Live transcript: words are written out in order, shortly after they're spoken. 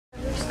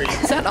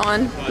Is that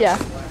on? Yeah.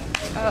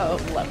 Oh,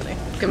 lovely.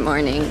 Good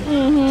morning.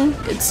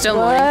 It's still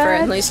What? morning for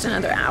at least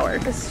another hour.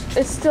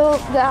 It's still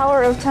the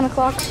hour of 10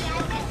 o'clock.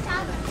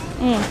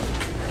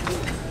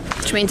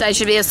 Which means I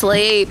should be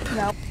asleep.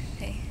 No.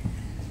 Hey.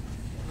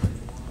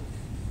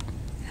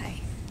 Hi.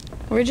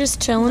 We're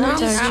just chilling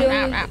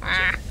at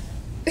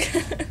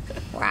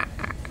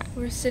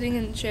We're sitting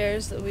in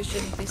chairs that we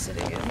shouldn't be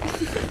sitting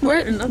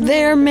in.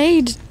 They're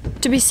made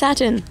to be sat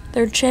in.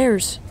 They're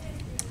chairs.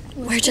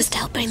 We're just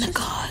helping the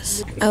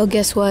cause. Oh,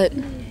 guess what?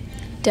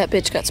 That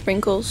bitch got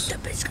sprinkles.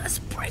 That bitch got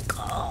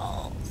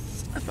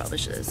sprinkles. I probably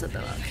should have said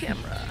that on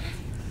camera.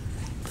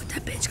 But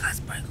that bitch got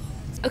sprinkles.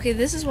 Okay,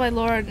 this is why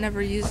Laura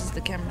never uses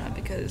the camera,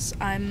 because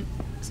I'm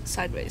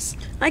sideways.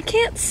 I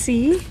can't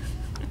see.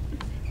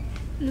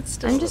 It's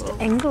still I'm just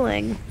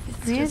angling. I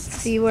can't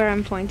see where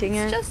I'm pointing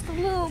at. just a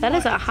little. That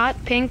is a hot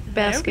pink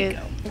basket.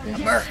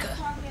 America.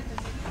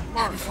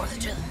 Happy 4th of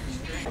July.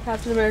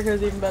 Captain America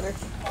is even better.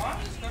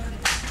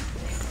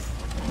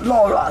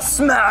 Laura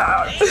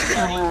smash!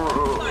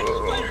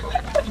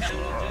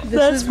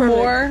 This is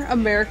more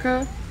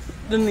America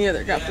than the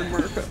other Captain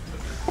America.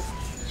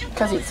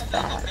 Because he's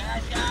fat.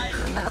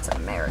 And that's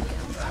American.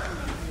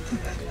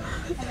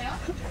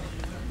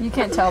 You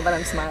can't tell, but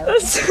I'm smiling.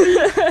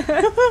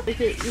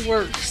 It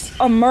works.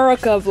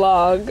 Amurica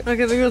vlog.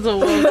 Okay, I think that's a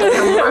little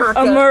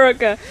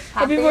Amurica.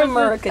 Happy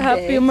Amurica Day.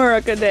 Happy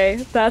Amurica Day.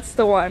 That's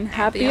the one.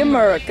 Happy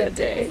Amurica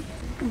Day.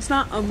 It's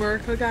not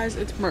America, guys.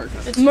 It's America.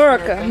 It's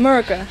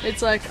Murica.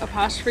 It's like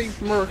apostrophe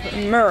America.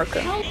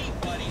 America.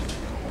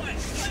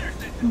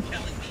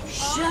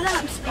 Shut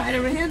up,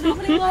 Spider-Man.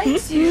 Nobody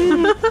likes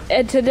you.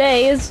 And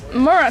today is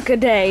Murica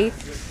Day.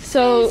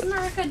 So,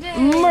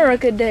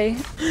 Murica Day.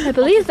 I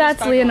believe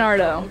that's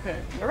Leonardo. Okay.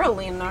 You're a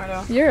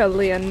Leonardo. You're a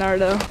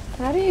Leonardo.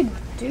 How do you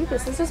do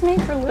this? This is made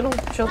for little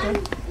children.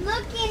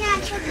 Looking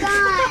at the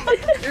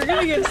gun. You're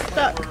gonna get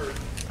stuck.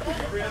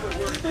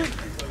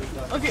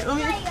 Okay, let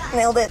me.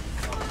 Nailed it.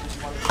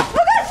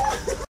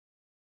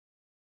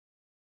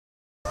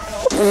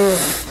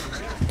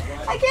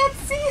 I can't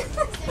see it.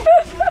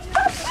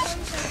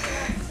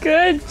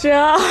 Good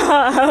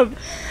job.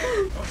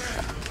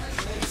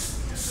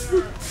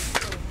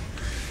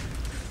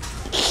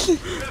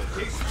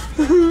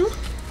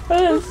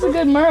 That's a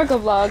good Murica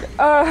vlog.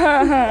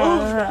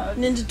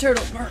 Ninja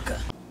Turtle Murica.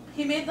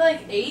 He made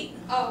like 8.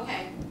 Oh,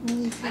 okay.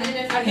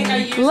 I think I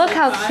used. Look like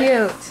how 5.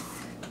 cute.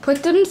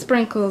 Put them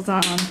sprinkles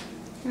on.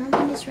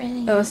 Everything is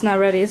ready. Oh, it's not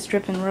ready. It's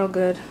dripping real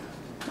good.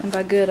 And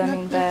by good, I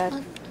mean bad.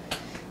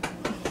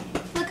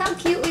 Look how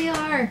cute we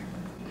are.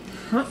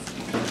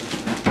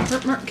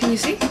 Can you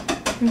see?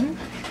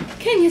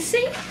 Can you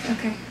see?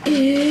 Okay.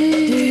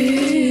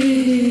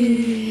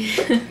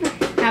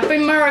 Happy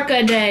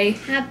Murica Day.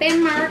 Happy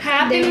Murica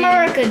Happy Day.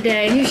 Murica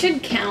Day. You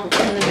should count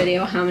in the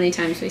video how many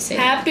times we say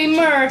that. Happy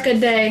Murica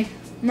Day.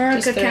 Just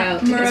Murica throw out,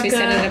 count. because we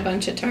said it Murica. a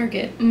bunch at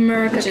Target.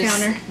 Murica Which is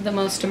counter. the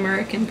most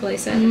American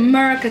place ever.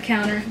 Murica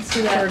counter. Let's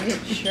do that. Target.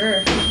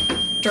 Sure.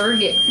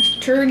 Target.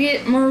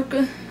 Target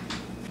Murica.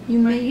 You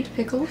made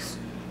pickles?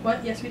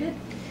 What? Yes, we did.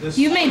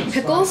 You made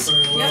pickles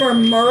for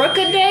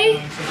Murica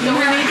Day?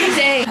 Murica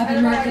Day. Happy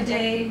Murica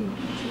Day.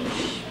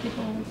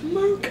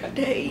 Murica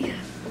Day.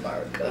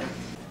 Murica.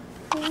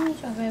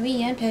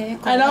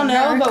 I don't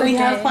know, but we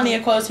have plenty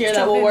of clothes here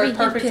that will work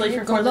perfectly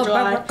for 4th of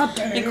July,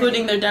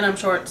 including their denim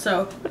shorts.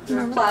 So,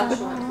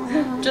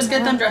 just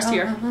get them dressed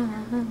here.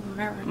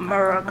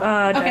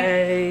 Murica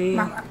Day.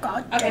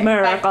 Okay.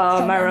 Murica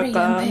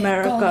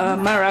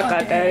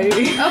Day.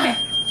 Okay.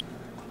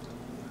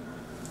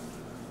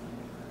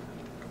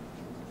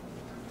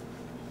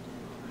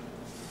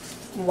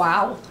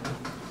 Wow.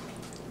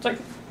 It's like.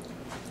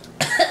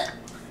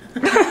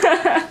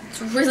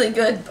 It's really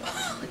good.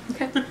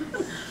 Okay.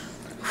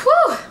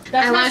 Whew.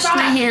 I washed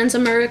my hands,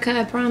 America,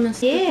 I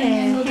promise. Yeah.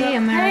 Hey,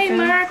 America. Hey,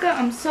 Murica,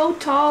 I'm so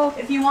tall.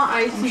 If you want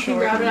ice, you can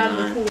grab it out of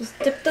the pool. Just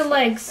dip the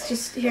legs.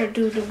 Just here,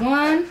 do the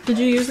 1 Did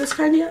you use this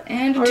card yet?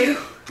 and Or- 2.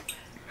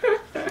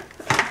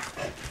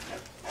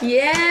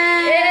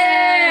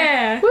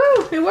 Yeah!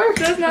 Woo! It worked.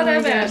 That's not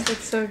that bad.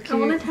 That's so cute. I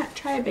want to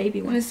try a baby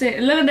Let one. me see.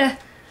 Look at that.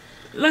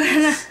 Look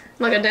at that.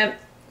 Look at that.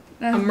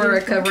 That's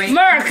America ring.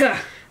 Murica.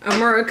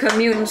 America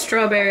Mutant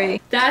Strawberry.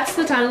 That's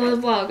the title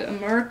of the vlog.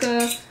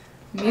 America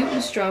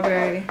Mutant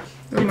Strawberry.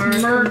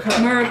 America.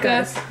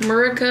 Murica.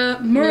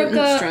 Murica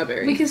Mutant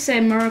Strawberry. We can say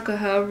Murica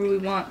however we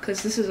want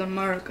because this is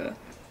America.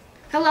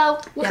 Hello.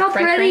 Look Yeah, how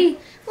Frank, pretty.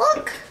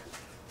 Look!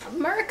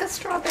 America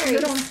Strawberry.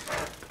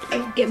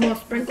 Get more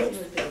sprinkles.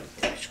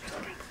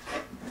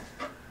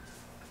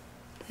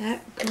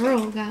 That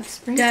girl got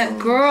sprinkles. That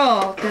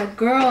girl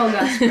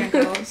got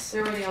sprinkles.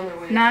 They're already on their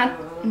way. not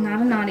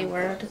a naughty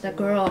word. That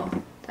girl,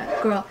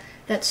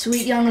 that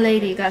sweet young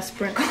lady got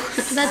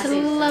sprinkles. That's a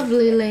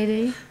lovely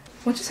lady.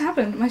 What just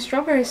happened? My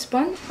strawberry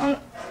spun on.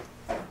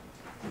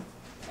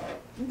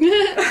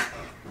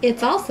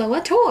 It's also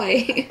a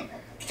toy.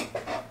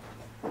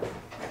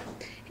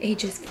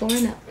 Ages 4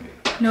 and up.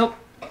 Nope.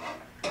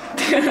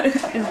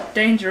 It's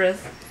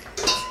dangerous.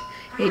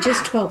 Ages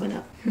 12 and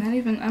up. Not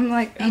even, I'm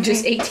like...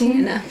 Ages 18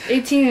 and up.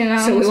 18 and I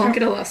So we almost won't hurt-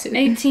 get a lawsuit.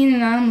 18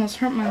 and I almost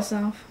hurt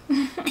myself.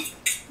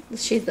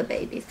 She's the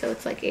baby, so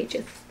it's like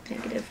ages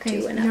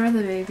 -2 and up. You're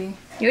the baby.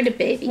 You're the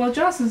baby. Well,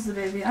 Johnson's the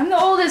baby. I'm the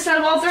oldest out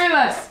of all three of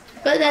us.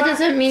 But that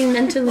doesn't mean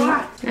mentally.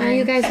 Now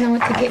you guys know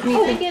what to get me.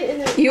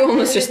 You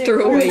almost just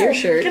threw away your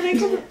shirt. Can I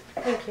come?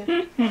 Thank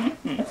you.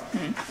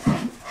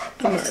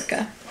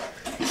 Amurica.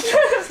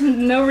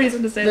 No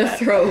reason to say The that.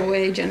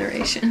 throwaway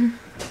generation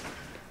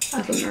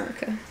of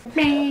America.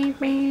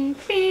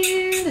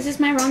 This is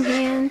my wrong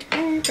hand.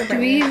 Do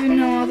we even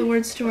know all the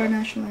words to our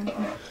national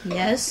anthem?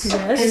 Yes.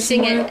 Yes. I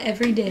sing it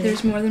every day.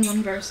 There's more than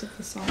one verse of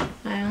the song.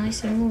 I only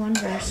sing one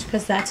verse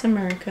because that's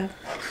America.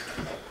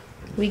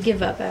 We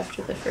give up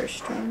after the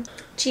first one.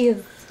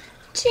 Cheers.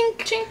 Chink,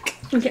 chink.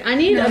 Okay, I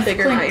need a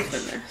bigger clink. knife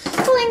than this.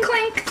 Clink,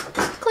 clink.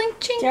 Clink,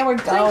 chink. There we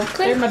go.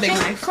 There's my big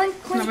chink, knife. Clink,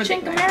 clink, Not my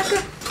chink, big America.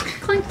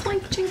 Clink,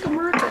 clink, chink,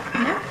 America.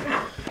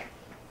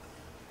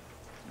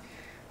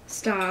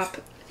 Stop.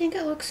 I think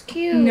it looks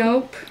cute.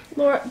 Nope.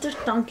 Laura, just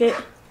dunk it.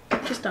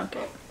 Just dunk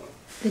it.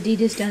 The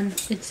deed is done.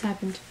 It's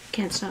happened.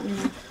 Can't stop me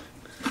now.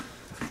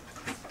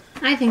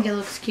 I think it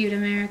looks cute,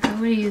 America.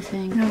 What do you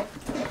think? Nope.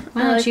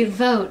 Why don't like you it.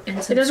 vote and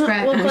It doesn't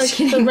subscribe? look I'm like just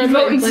kidding. the red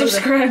Vote light and blue.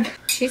 subscribe.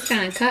 She's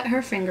gonna cut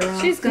her finger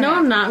off. She's gonna. No,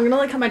 I'm not. I'm gonna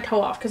like cut my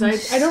toe off because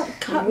I don't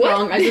cut What?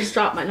 wrong. I just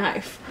dropped my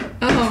knife.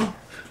 Oh.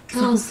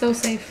 Oh, so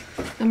safe.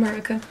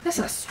 America. That's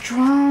a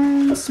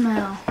strong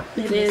smell.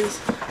 It is.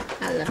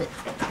 I love it.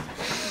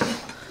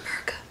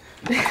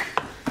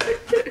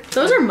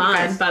 Those are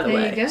mine, by the There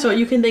you way. go. So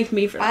you can thank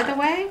me for By that. the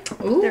way,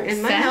 Ooh, they're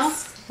in my sass.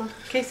 house.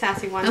 Okay,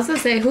 sassy I one. was gonna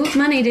say, whose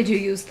money did you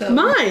use though?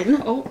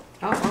 Mine. Oh.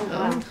 Oh,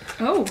 wow.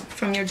 Oh.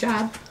 From your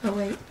job. Oh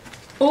wait.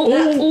 Oh.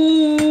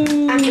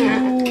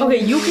 Ooh.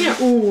 Okay, you can't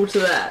ooh to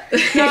that.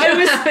 No,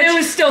 it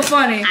was still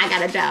funny. I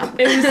got a job.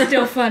 It was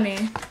still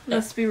funny.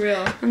 Let's be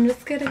real. I'm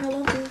just kidding. I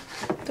love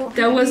you. Don't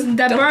That was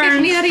that don't burn.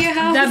 kick me out of your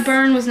house. That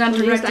burn was not At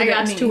least directed I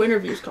at got me. 2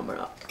 interviews coming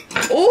up.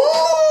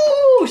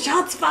 Ooh!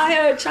 Shots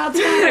fired! Shots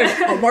fired!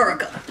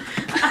 America.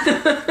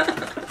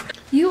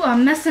 You are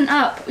messing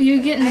up.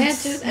 You're getting. I had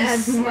to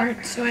add more,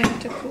 so I had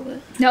to cool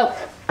it. No.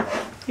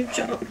 You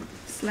joke.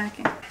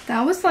 Slacking.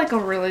 That was like a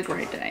really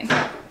great day.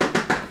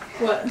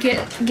 What?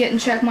 Getting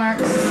check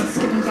marks,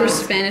 skipping For class,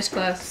 Spanish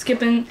class.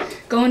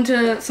 going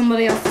to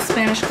somebody else's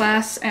Spanish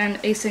class and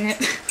acing it.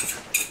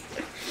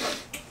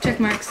 Check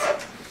marks.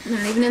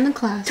 Not even in the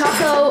class.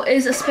 Taco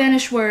is a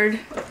Spanish word.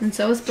 And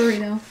so is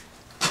burrito.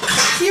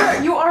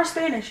 Sierra, you are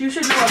Spanish. You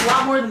should know a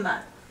lot more than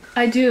that.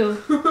 I do.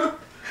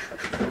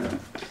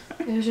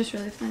 It was just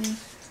really funny.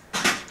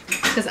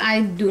 Because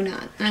I do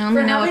not. I For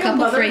only know a having couple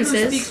mother who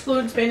phrases. speaks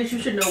fluent Spanish, you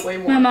should know way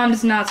more. My mom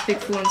does not speak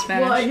fluent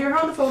Spanish. Well, I hear her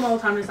on the phone all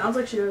the time. And it sounds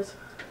like she does.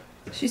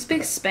 She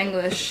speaks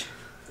Spanglish.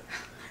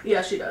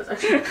 Yeah, she does.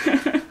 Actually.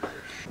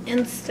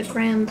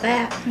 Instagram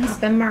that.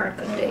 Happy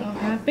America Day.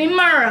 Happy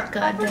Murica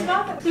Day. Put it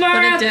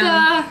Murica!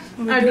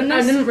 down. I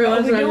didn't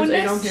realize Are we that I was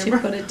doing 8 on this? She camera.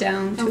 put it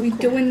down. Are we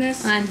doing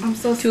this? 1, I'm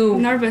so 2,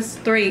 nervous.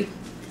 3.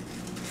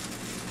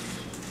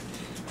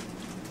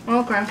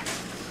 Okay.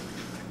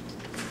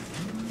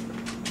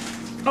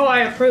 Oh, I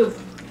approve.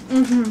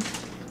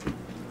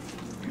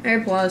 I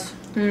applause.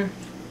 I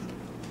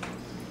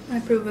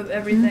approve of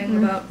everything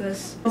about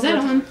this. Is that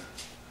on?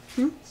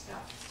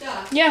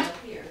 Yeah.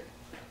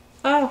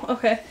 Oh,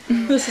 okay.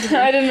 This is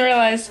I didn't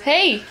realize.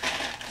 Hey!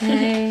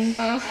 Hey.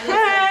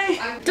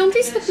 Hi. Don't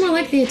these look more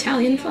like the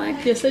Italian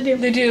flag? Yes, I do.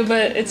 They do,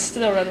 but it's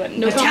still red, white,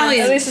 and blue.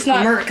 Italian. At least it's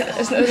not. America. At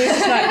least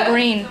it's not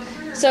green.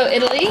 So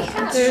Italy,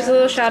 there's a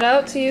little shout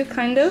out to you,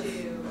 kind of.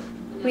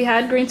 We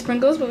had green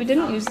sprinkles, but we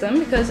didn't use them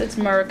because it's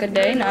Murica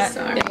Day, not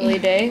Sorry. Italy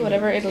Day,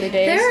 whatever Italy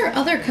Day is. There are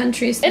other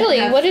countries that Italy,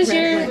 have what is red,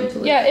 your white, and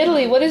blue.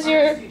 Italy, what is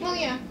your Well,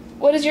 yeah.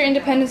 what is your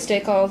Independence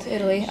Day called?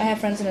 Italy. I have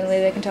friends in Italy,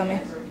 they can tell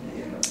me.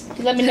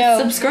 Let me know.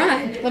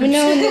 Subscribe. Let me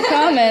know in the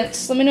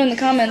comments. Let me know in the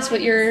comments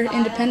what your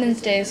Independence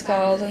Day is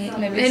called, and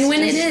maybe. And it's when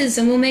it just- is,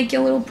 and we'll make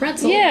you a little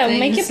pretzel. Yeah, we'll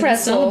make you things and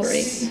pretzels,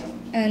 celebrate.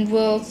 and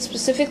we'll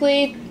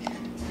specifically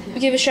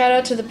give a shout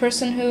out to the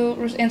person who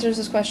answers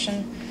this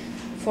question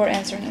for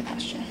answering the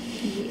question.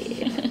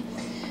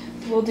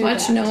 We'll do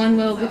Watch, that. no one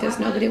will because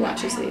nobody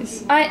watches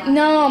these.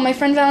 No, my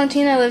friend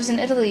Valentina lives in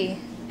Italy.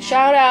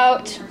 Shout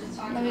out.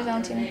 Love you,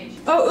 Valentina.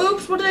 Oh,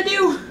 oops! What did I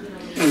do?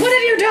 What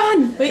have you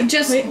done? Wait,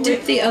 Just wait, dip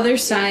wait. the other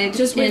side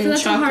Just wait in for that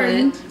to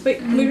chocolate.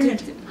 Wait, move your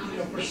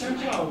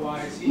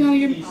hand. No,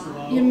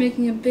 you're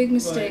making a big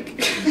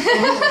mistake.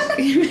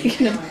 You're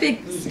making a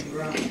big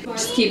mistake.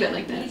 Just keep it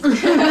like that.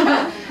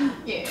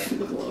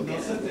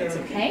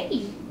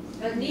 Hey.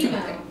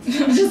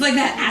 Just like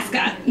that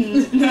ascot.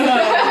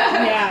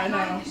 Yeah,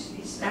 no.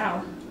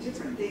 Ow.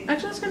 Actually,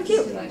 that's kind of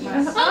cute. Oh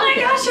my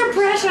gosh, you're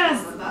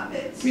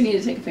precious! We need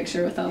to take a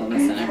picture with all of us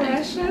in our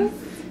Precious.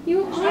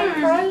 You are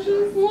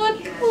precious.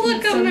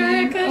 Look,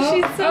 America.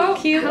 She's so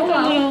cute.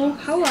 Hello.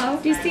 Hello.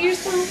 Do you see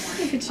yourself?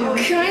 Look at you.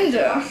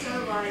 Kinda.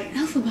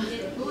 Alphabet.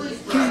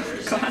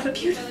 God.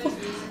 Beautiful.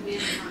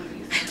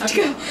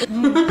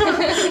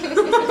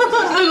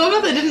 I love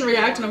how they didn't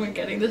react when I'm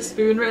getting the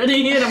spoon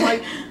ready, and I'm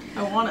like,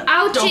 I want it.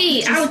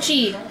 Ouchie!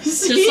 Ouchie!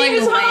 Just like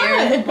his layer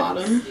at head. the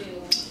bottom.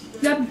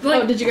 That,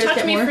 like, did you guys touch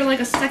get me more? for like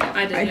a second.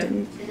 I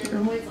didn't.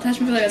 Touch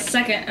me for like a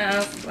second,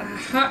 and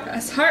I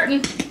was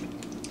hurting.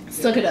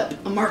 Suck it up,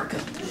 Amurica.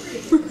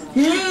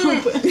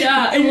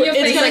 Yeah, in your It's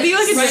face, gonna be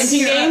like a right drinking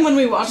here. game when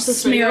we watch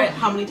this Smear video. it.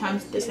 How many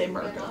times did they say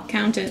Murica?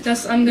 Count it.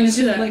 I'm gonna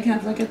do that. Like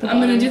have like at the I'm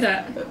gonna bottom. do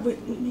that. We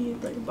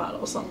need like a bottle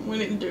or something. We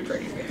need to do a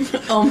drinking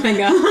game. Oh my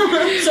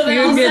god. So then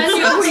You're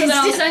good.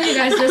 I'll send you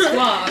guys this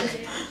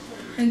vlog,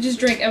 and just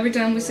drink every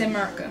time we say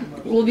Merica.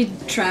 We'll be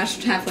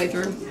trashed halfway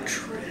through.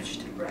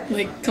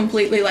 Like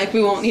completely, like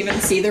we won't even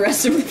see the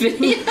rest of the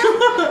video.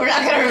 We're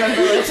not gonna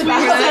remember what it's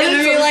about. We're not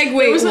gonna be like,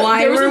 wait,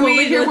 why there was a were moment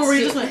we here where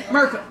we let's just went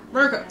Murica,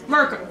 Murica,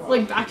 Murica,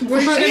 like back and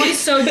We're forth. gonna be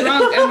so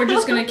drunk, and we're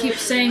just gonna keep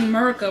saying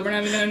Merica. We're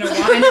not even gonna know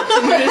why.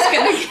 We're just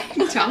gonna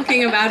keep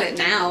talking about it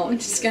now.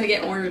 It's just gonna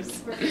get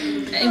worse.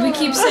 And we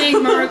keep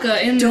saying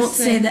Merica in Don't this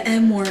say thing. the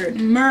M word.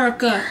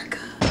 Merica.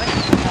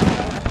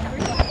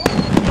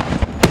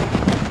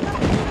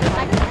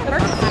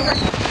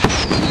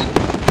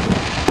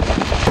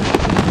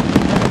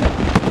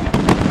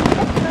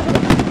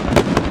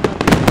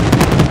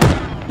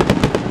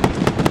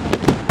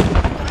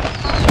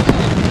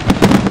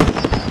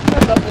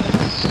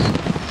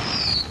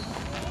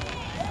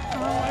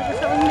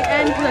 That was the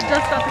end because I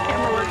just got the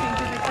camera working.